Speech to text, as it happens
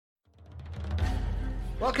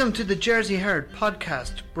Welcome to the Jersey Herd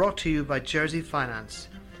podcast, brought to you by Jersey Finance.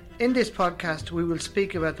 In this podcast, we will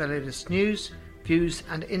speak about the latest news, views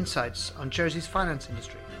and insights on Jersey's finance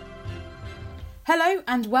industry. Hello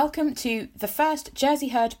and welcome to the first Jersey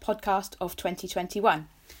Herd podcast of 2021.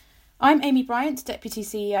 I'm Amy Bryant, Deputy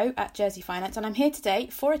CEO at Jersey Finance, and I'm here today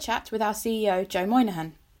for a chat with our CEO, Joe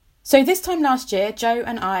Moynihan. So this time last year, Joe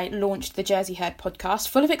and I launched the Jersey Herd podcast,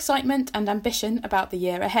 full of excitement and ambition about the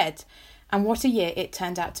year ahead. And what a year it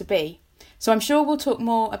turned out to be. So I'm sure we'll talk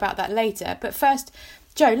more about that later. But first,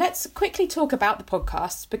 Joe, let's quickly talk about the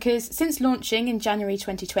podcasts, because since launching in January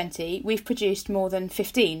 2020, we've produced more than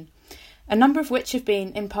 15, a number of which have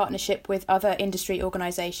been in partnership with other industry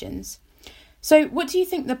organisations. So what do you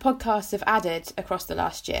think the podcasts have added across the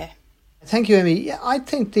last year? Thank you, Amy. Yeah, I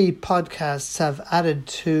think the podcasts have added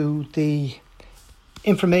to the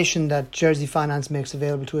information that Jersey Finance makes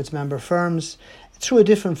available to its member firms through a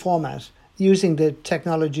different format, using the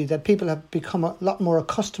technology that people have become a lot more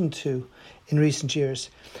accustomed to in recent years.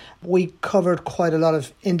 We covered quite a lot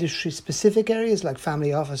of industry-specific areas like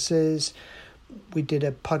family offices. We did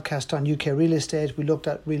a podcast on UK real estate. We looked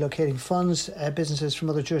at relocating funds, businesses from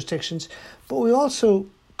other jurisdictions. But we also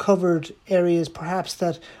covered areas perhaps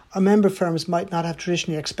that our member firms might not have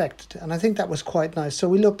traditionally expected. And I think that was quite nice. So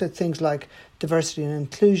we looked at things like diversity and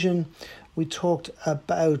inclusion. We talked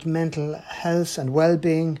about mental health and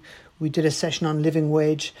well-being. We did a session on living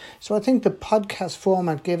wage. So I think the podcast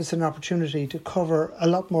format gave us an opportunity to cover a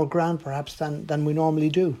lot more ground perhaps than we normally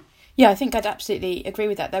do. Yeah, I think I'd absolutely agree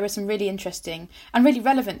with that. There were some really interesting and really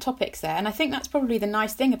relevant topics there. And I think that's probably the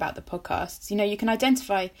nice thing about the podcasts. You know, you can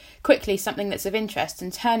identify quickly something that's of interest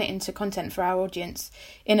and turn it into content for our audience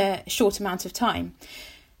in a short amount of time.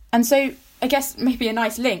 And so I guess maybe a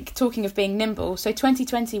nice link, talking of being nimble. So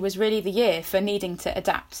 2020 was really the year for needing to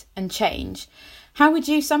adapt and change. How would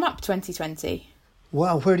you sum up 2020?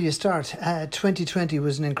 Well, where do you start? 2020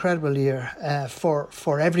 was an incredible year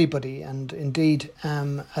for everybody. And indeed,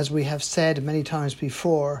 as we have said many times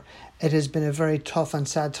before, it has been a very tough and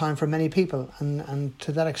sad time for many people. And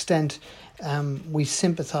to that extent, we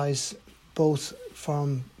sympathise both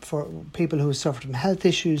for people who have suffered from health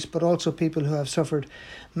issues, but also people who have suffered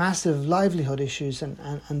massive livelihood issues.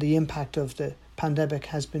 And the impact of the pandemic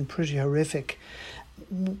has been pretty horrific.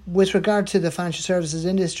 With regard to the financial services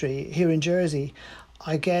industry here in Jersey,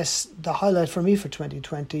 I guess the highlight for me for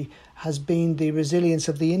 2020 has been the resilience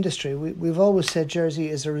of the industry. We've always said Jersey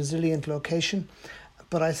is a resilient location,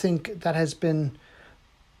 but I think that has been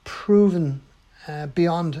proven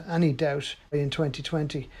beyond any doubt in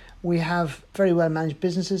 2020. We have very well managed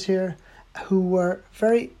businesses here who were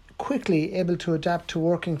very quickly able to adapt to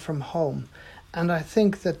working from home. And I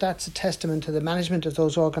think that that's a testament to the management of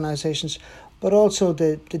those organisations, but also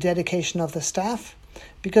the dedication of the staff,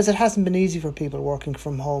 because it hasn't been easy for people working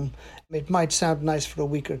from home. It might sound nice for a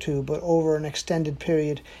week or two, but over an extended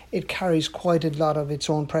period, it carries quite a lot of its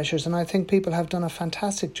own pressures. And I think people have done a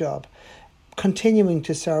fantastic job continuing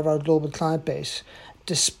to serve our global client base,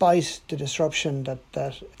 despite the disruption that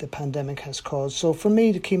the pandemic has caused. So for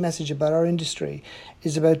me, the key message about our industry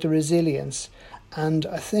is about the resilience. And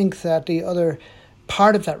I think that the other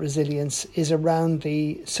part of that resilience is around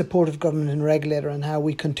the support of government and regulator and how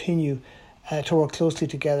we continue to work closely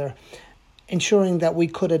together, ensuring that we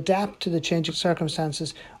could adapt to the changing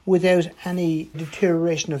circumstances without any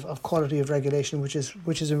deterioration of quality of regulation, which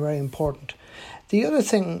is very important. The other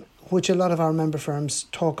thing which a lot of our member firms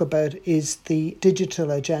talk about is the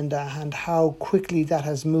digital agenda and how quickly that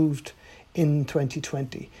has moved in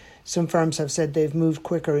 2020. Some firms have said they've moved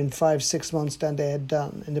quicker in 5-6 months than they had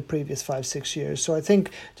done in the previous 5-6 years. So I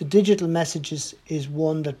think the digital message is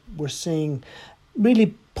one that we're seeing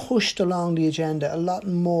really pushed along the agenda a lot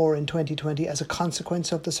more in 2020 as a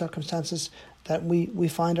consequence of the circumstances that we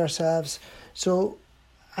find ourselves. So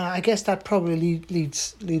I guess that probably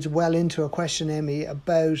leads well into a question, Amy,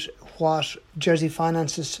 about what Jersey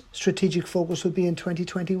Finance's strategic focus would be in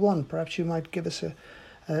 2021. Perhaps you might give us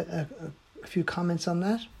a few comments on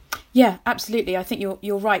that. Yeah, absolutely. I think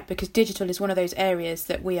you're right, because digital is one of those areas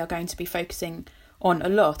that we are going to be focusing on a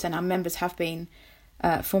lot, and our members have been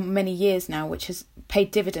for many years now, which has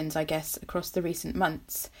paid dividends, I guess, across the recent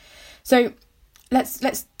months. So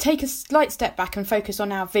let's take a slight step back and focus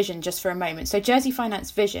on our vision just for a moment. So Jersey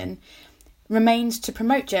Finance vision remains to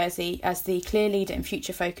promote Jersey as the clear leader in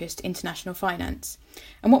future-focused international finance.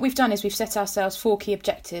 And what we've done is we've set ourselves 4 key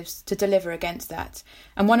objectives to deliver against that.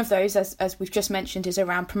 And one of those, as we've just mentioned, is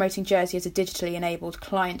around promoting Jersey as a digitally enabled,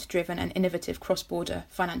 client-driven and innovative cross-border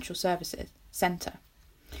financial services centre.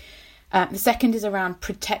 The second is around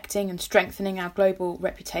protecting and strengthening our global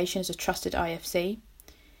reputation as a trusted IFC,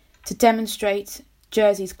 to demonstrate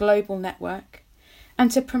Jersey's global network and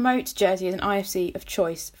to promote Jersey as an IFC of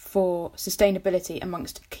choice for sustainability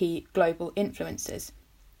amongst key global influencers.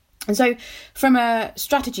 And so from a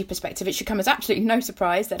strategy perspective, it should come as absolutely no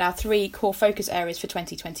surprise that our 3 core focus areas for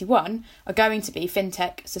 2021 are going to be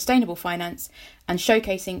fintech, sustainable finance, and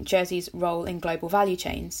showcasing Jersey's role in global value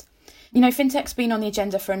chains. Fintech's been on the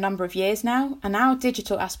agenda for a number of years now, and our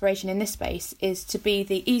digital aspiration in this space is to be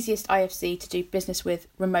the easiest IFC to do business with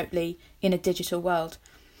remotely in a digital world.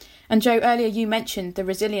 And Joe, earlier you mentioned the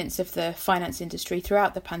resilience of the finance industry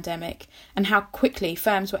throughout the pandemic and how quickly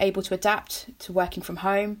firms were able to adapt to working from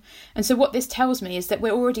home. And so what this tells me is that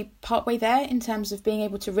we're already partway there in terms of being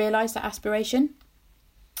able to realise that aspiration.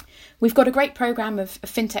 We've got a great programme of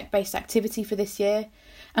fintech-based activity for this year.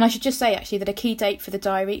 And I should just say, actually, that a key date for the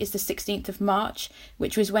diary is the 16th of March,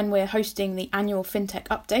 which was when we're hosting the annual FinTech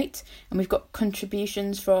Update. And we've got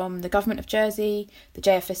contributions from the Government of Jersey, the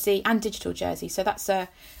JFSC and Digital Jersey. So that's a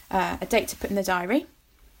date to put in the diary.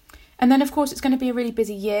 And then, of course, it's going to be a really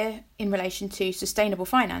busy year in relation to sustainable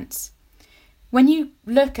finance. When you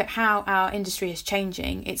look at how our industry is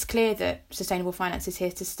changing, it's clear that sustainable finance is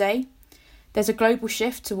here to stay. There's a global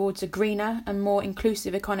shift towards a greener and more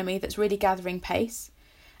inclusive economy that's really gathering pace.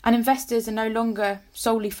 And investors are no longer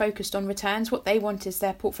solely focused on returns. What they want is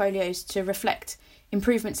their portfolios to reflect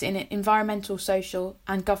improvements in environmental, social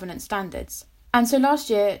and governance standards. And so last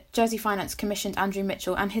year, Jersey Finance commissioned Andrew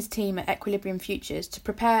Mitchell and his team at Equilibrium Futures to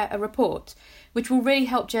prepare a report which will really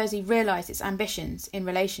help Jersey realise its ambitions in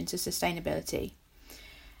relation to sustainability.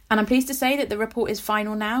 And I'm pleased to say that the report is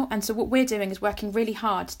final now, and so what we're doing is working really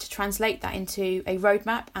hard to translate that into a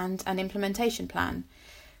roadmap and an implementation plan.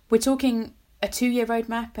 We're talking a 2-year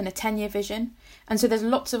roadmap and a 10-year vision, and so there's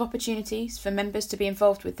lots of opportunities for members to be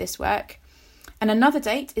involved with this work. And another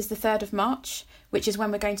date is the 3rd of March, which is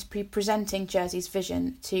when we're going to be presenting Jersey's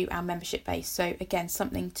vision to our membership base. So again,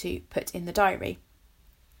 something to put in the diary.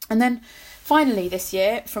 And then finally this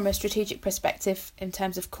year, from a strategic perspective in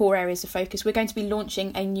terms of core areas of focus, we're going to be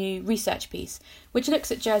launching a new research piece, which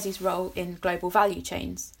looks at Jersey's role in global value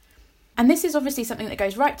chains. And this is obviously something that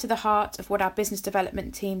goes right to the heart of what our business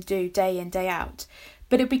development teams do day in, day out.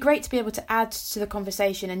 But it'd be great to be able to add to the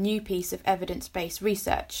conversation a new piece of evidence-based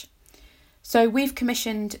research. So we've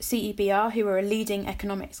commissioned CEBR, who are a leading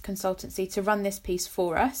economics consultancy, to run this piece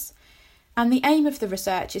for us. And the aim of the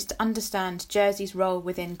research is to understand Jersey's role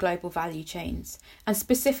within global value chains, and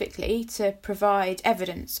specifically to provide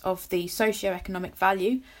evidence of the socio-economic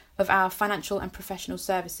value of our financial and professional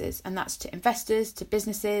services, and that's to investors, to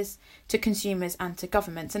businesses, to consumers and to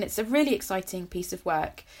governments. And it's a really exciting piece of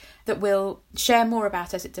work that we'll share more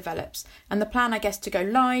about as it develops. And the plan, I guess, to go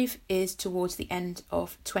live is towards the end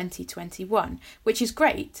of 2021, which is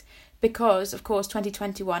great because, of course,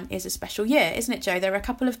 2021 is a special year, isn't it, Joe? There are a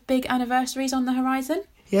couple of big anniversaries on the horizon.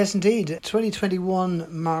 Yes, indeed. 2021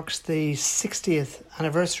 marks the 60th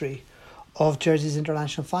anniversary of Jersey's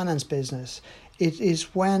international finance business. It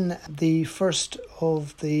is when the first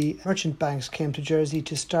of the merchant banks came to Jersey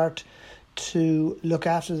to start to look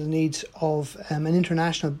after the needs of an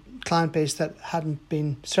international client base that hadn't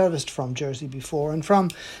been serviced from Jersey before. And from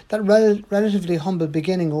that relatively humble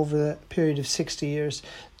beginning over the period of 60 years,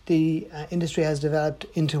 the industry has developed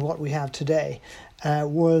into what we have today, a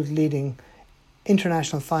world-leading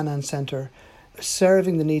international finance centre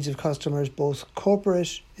serving the needs of customers, both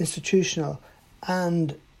corporate, institutional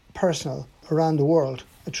and personal, around the world,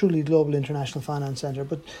 a truly global international finance centre.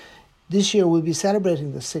 But this year we'll be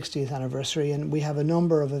celebrating the 60th anniversary, and we have a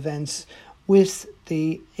number of events with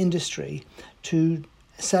the industry to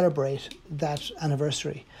celebrate that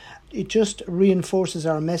anniversary. It just reinforces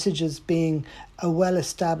our message as being a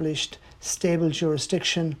well-established, stable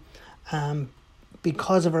jurisdiction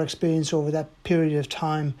because of our experience over that period of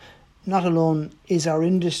time. Not alone is our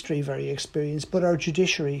industry very experienced, but our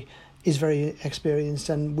judiciary is very experienced,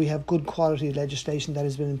 and we have good quality legislation that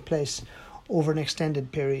has been in place over an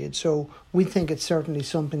extended period. So we think it's certainly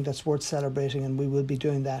something that's worth celebrating, and we will be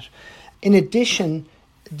doing that. In addition,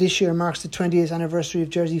 this year marks the 20th anniversary of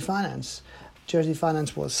Jersey Finance. Jersey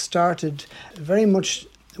Finance was started very much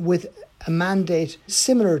with a mandate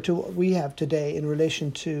similar to what we have today in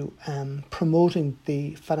relation to promoting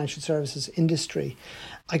the financial services industry.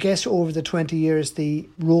 I guess over the 20 years, the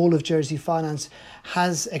role of Jersey Finance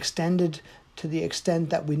has extended to the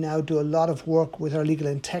extent that we now do a lot of work with our legal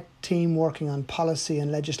and tech team, working on policy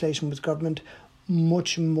and legislation with government,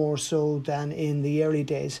 much more so than in the early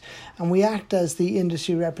days. And we act as the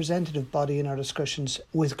industry representative body in our discussions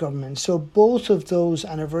with government. So both of those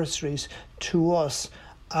anniversaries to us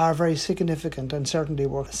are very significant and certainly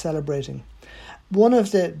worth celebrating. one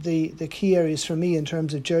of the key areas for me in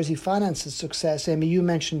terms of Jersey Finance's success, Amy, you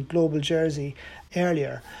mentioned Global Jersey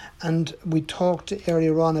earlier, and we talked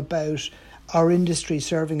earlier on about our industry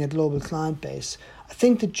serving a global client base. I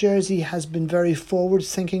think that Jersey has been very forward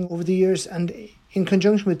thinking over the years, and in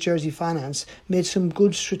conjunction with Jersey Finance, made some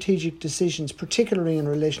good strategic decisions, particularly in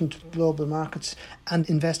relation to global markets and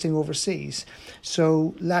investing overseas.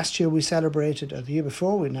 So last year we celebrated, or the year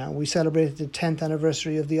before we celebrated the 10th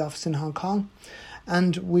anniversary of the office in Hong Kong.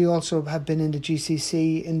 And we also have been in the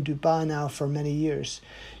GCC in Dubai now for many years.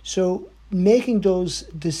 So making those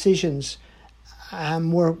decisions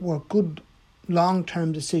were good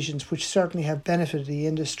long-term decisions which certainly have benefited the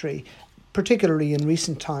industry, particularly in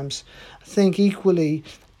recent times. I think equally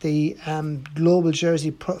the Global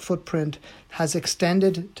Jersey footprint has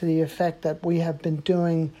extended to the effect that we have been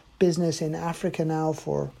doing business in Africa now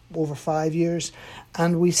for over 5 years,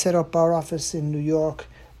 and we set up our office in New York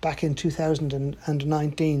back in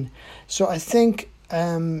 2019. So I think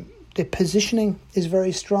the positioning is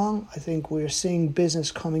very strong. I think we're seeing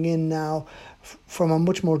business coming in now from a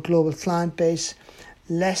much more global client base,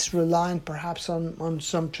 less reliant perhaps on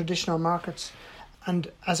some traditional markets.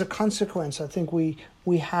 And as a consequence, I think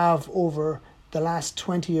we have over the last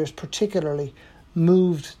 20 years particularly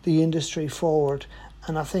moved the industry forward.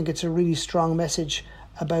 And I think it's a really strong message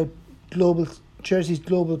about Jersey's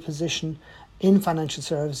global position in financial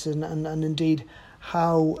services and indeed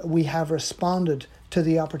how we have responded to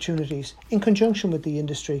the opportunities in conjunction with the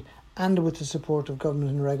industry and with the support of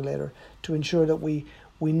government and regulator to ensure that we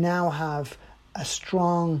now have a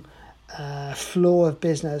strong flow of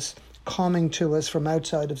business coming to us from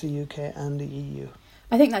outside of the UK and the EU.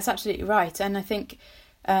 I think that's absolutely right. And I think,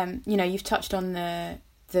 you've touched on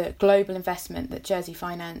the global investment that Jersey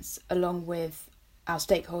Finance, along with our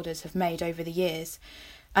stakeholders, have made over the years.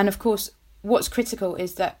 And of course, what's critical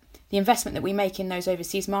is that the investment that we make in those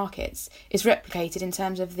overseas markets is replicated in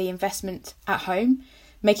terms of the investment at home,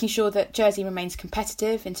 making sure that Jersey remains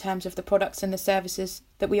competitive in terms of the products and the services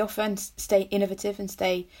that we offer and stay innovative and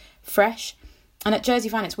stay fresh. And at Jersey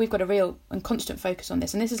Finance, we've got a real and constant focus on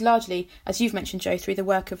this. And this is largely, as you've mentioned, Joe, through the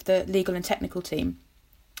work of the legal and technical team.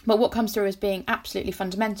 But what comes through as being absolutely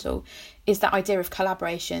fundamental is that idea of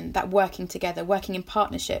collaboration, that working together, working in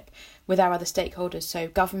partnership with our other stakeholders. So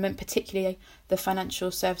government, particularly the Financial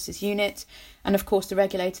Services Unit, and of course the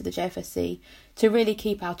regulator, the JFSC, to really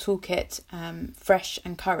keep our toolkit fresh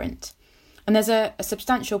and current. And there's a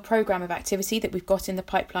substantial programme of activity that we've got in the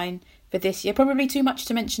pipeline for this year. Probably too much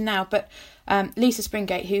to mention now, but Lisa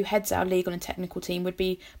Springate, who heads our legal and technical team, would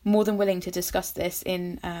be more than willing to discuss this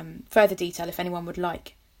in further detail if anyone would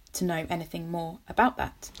like to know anything more about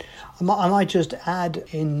that. I might just add,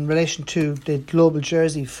 in relation to the Global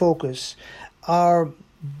Jersey focus, our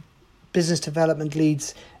business development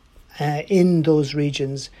leads in those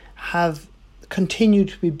regions have continued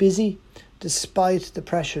to be busy despite the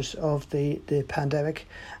pressures of the pandemic.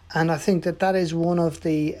 And I think that is one of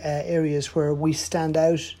the areas where we stand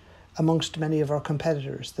out amongst many of our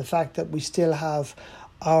competitors. The fact that we still have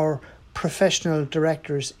our professional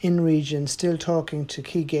directors in region still talking to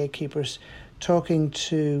key gatekeepers, talking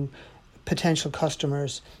to potential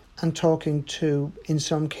customers, and talking to, in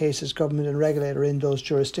some cases, government and regulator in those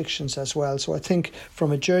jurisdictions as well. So I think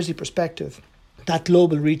from a Jersey perspective, that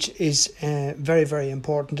global reach is very, very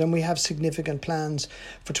important. And we have significant plans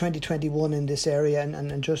for 2021 in this area.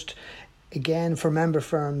 And just, again, for member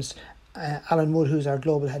firms, Alan Wood, who's our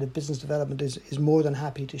Global Head of Business Development, is more than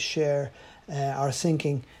happy to share our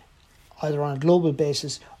thinking either on a global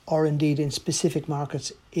basis or indeed in specific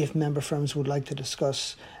markets if member firms would like to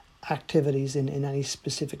discuss activities in any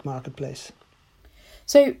specific marketplace.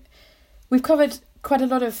 So we've covered quite a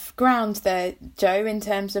lot of ground there, Joe, in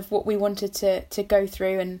terms of what we wanted to go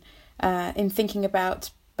through and in thinking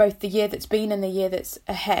about both the year that's been and the year that's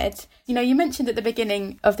ahead. You mentioned at the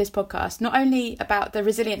beginning of this podcast not only about the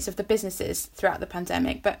resilience of the businesses throughout the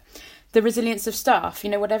pandemic, but the resilience of staff,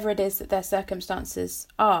 whatever it is that their circumstances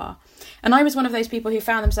are. And I was one of those people who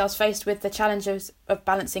found themselves faced with the challenges of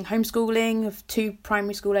balancing homeschooling of 2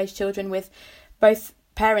 primary school age children with both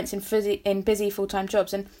parents in busy full-time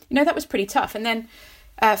jobs. And, that was pretty tough. And then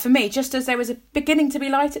for me, just as there was a beginning to be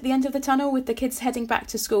light at the end of the tunnel with the kids heading back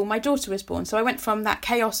to school, my daughter was born. So I went from that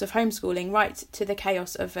chaos of homeschooling right to the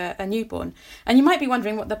chaos of a newborn. And you might be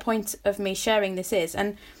wondering what the point of me sharing this is.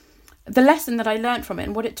 And the lesson that I learned from it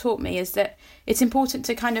and what it taught me is that it's important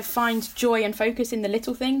to kind of find joy and focus in the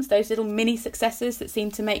little things, those little mini successes that seem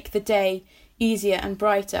to make the day easier and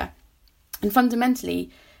brighter. And fundamentally,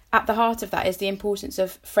 at the heart of that is the importance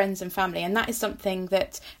of friends and family. And that is something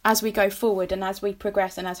that as we go forward and as we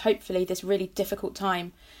progress and as hopefully this really difficult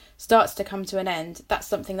time starts to come to an end, that's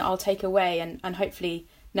something that I'll take away and hopefully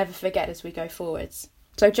never forget as we go forwards.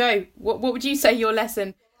 So Joe, what would you say your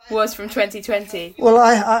lesson was from 2020? Well,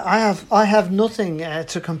 I have nothing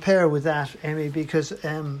to compare with that, Amy, because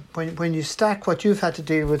when you stack what you've had to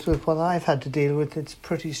deal with what I've had to deal with, it's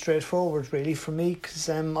pretty straightforward, really, for me. Because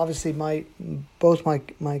obviously both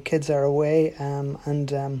my kids are away,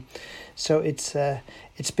 so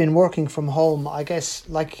it's been working from home. I guess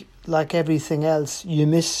like everything else, you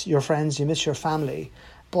miss your friends, you miss your family,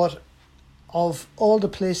 but of all the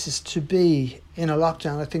places to be in a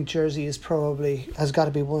lockdown, I think Jersey has got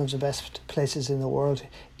to be one of the best places in the world,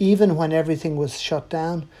 even when everything was shut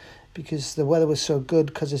down, because the weather was so good,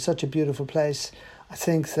 because it's such a beautiful place. I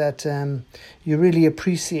think that you really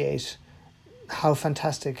appreciate how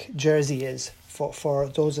fantastic Jersey is for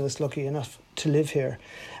those of us lucky enough to live here.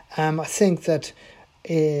 I think that,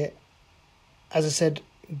 as I said,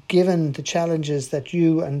 given the challenges that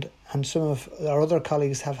you and some of our other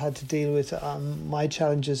colleagues have had to deal with, my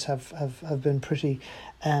challenges have been pretty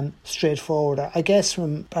straightforward. I guess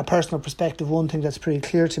from a personal perspective, one thing that's pretty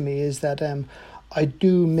clear to me is that I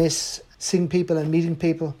do miss seeing people and meeting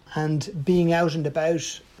people, and being out and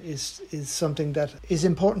about is something that is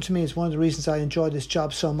important to me. It's one of the reasons I enjoy this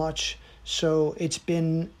job so much. So it's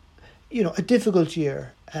been, a difficult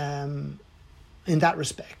year in that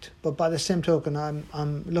respect, but by the same token,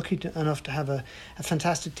 I'm lucky enough to have a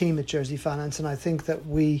fantastic team at Jersey Finance, and I think that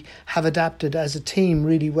we have adapted as a team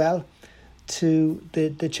really well to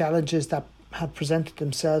the challenges that have presented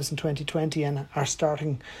themselves in 2020 and have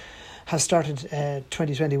started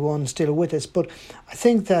 2021 still with us. But I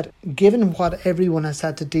think that given what everyone has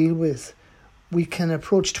had to deal with, we can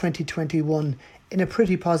approach 2021 in a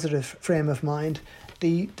pretty positive frame of mind.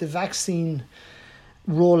 The vaccine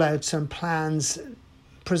rollouts and plans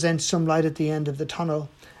present some light at the end of the tunnel,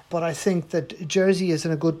 but I think that Jersey is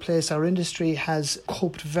in a good place. Our industry has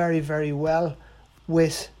coped very, very well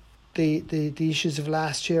with the issues of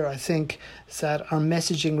last year. I think that our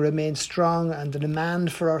messaging remains strong and the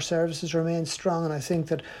demand for our services remains strong, and I think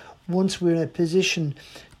that once we're in a position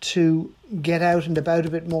to get out and about a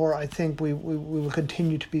bit more, I think we will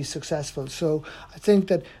continue to be successful. So I think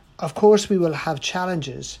that, of course, we will have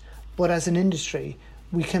challenges, but as an industry,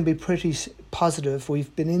 we can be pretty positive.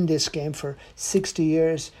 We've been in this game for 60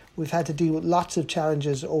 years. We've had to deal with lots of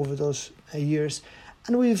challenges over those years,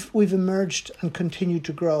 and we've emerged and continued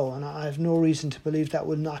to grow. And I have no reason to believe that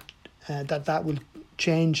will not that will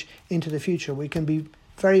change into the future. We can be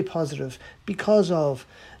very positive because of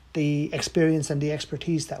the experience and the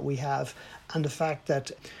expertise that we have, and the fact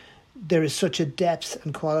that there is such a depth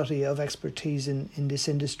and quality of expertise in this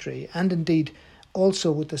industry, and indeed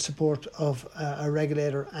also with the support of a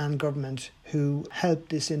regulator and government who help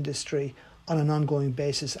this industry on an ongoing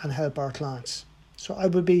basis and help our clients. So I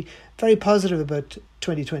would be very positive about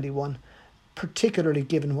 2021, particularly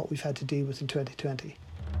given what we've had to deal with in 2020.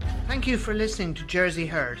 Thank you for listening to Jersey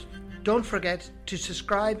Heard. Don't forget to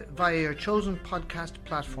subscribe via your chosen podcast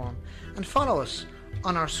platform and follow us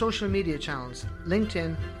on our social media channels,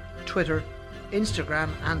 LinkedIn, Twitter, Instagram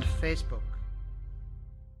and Facebook.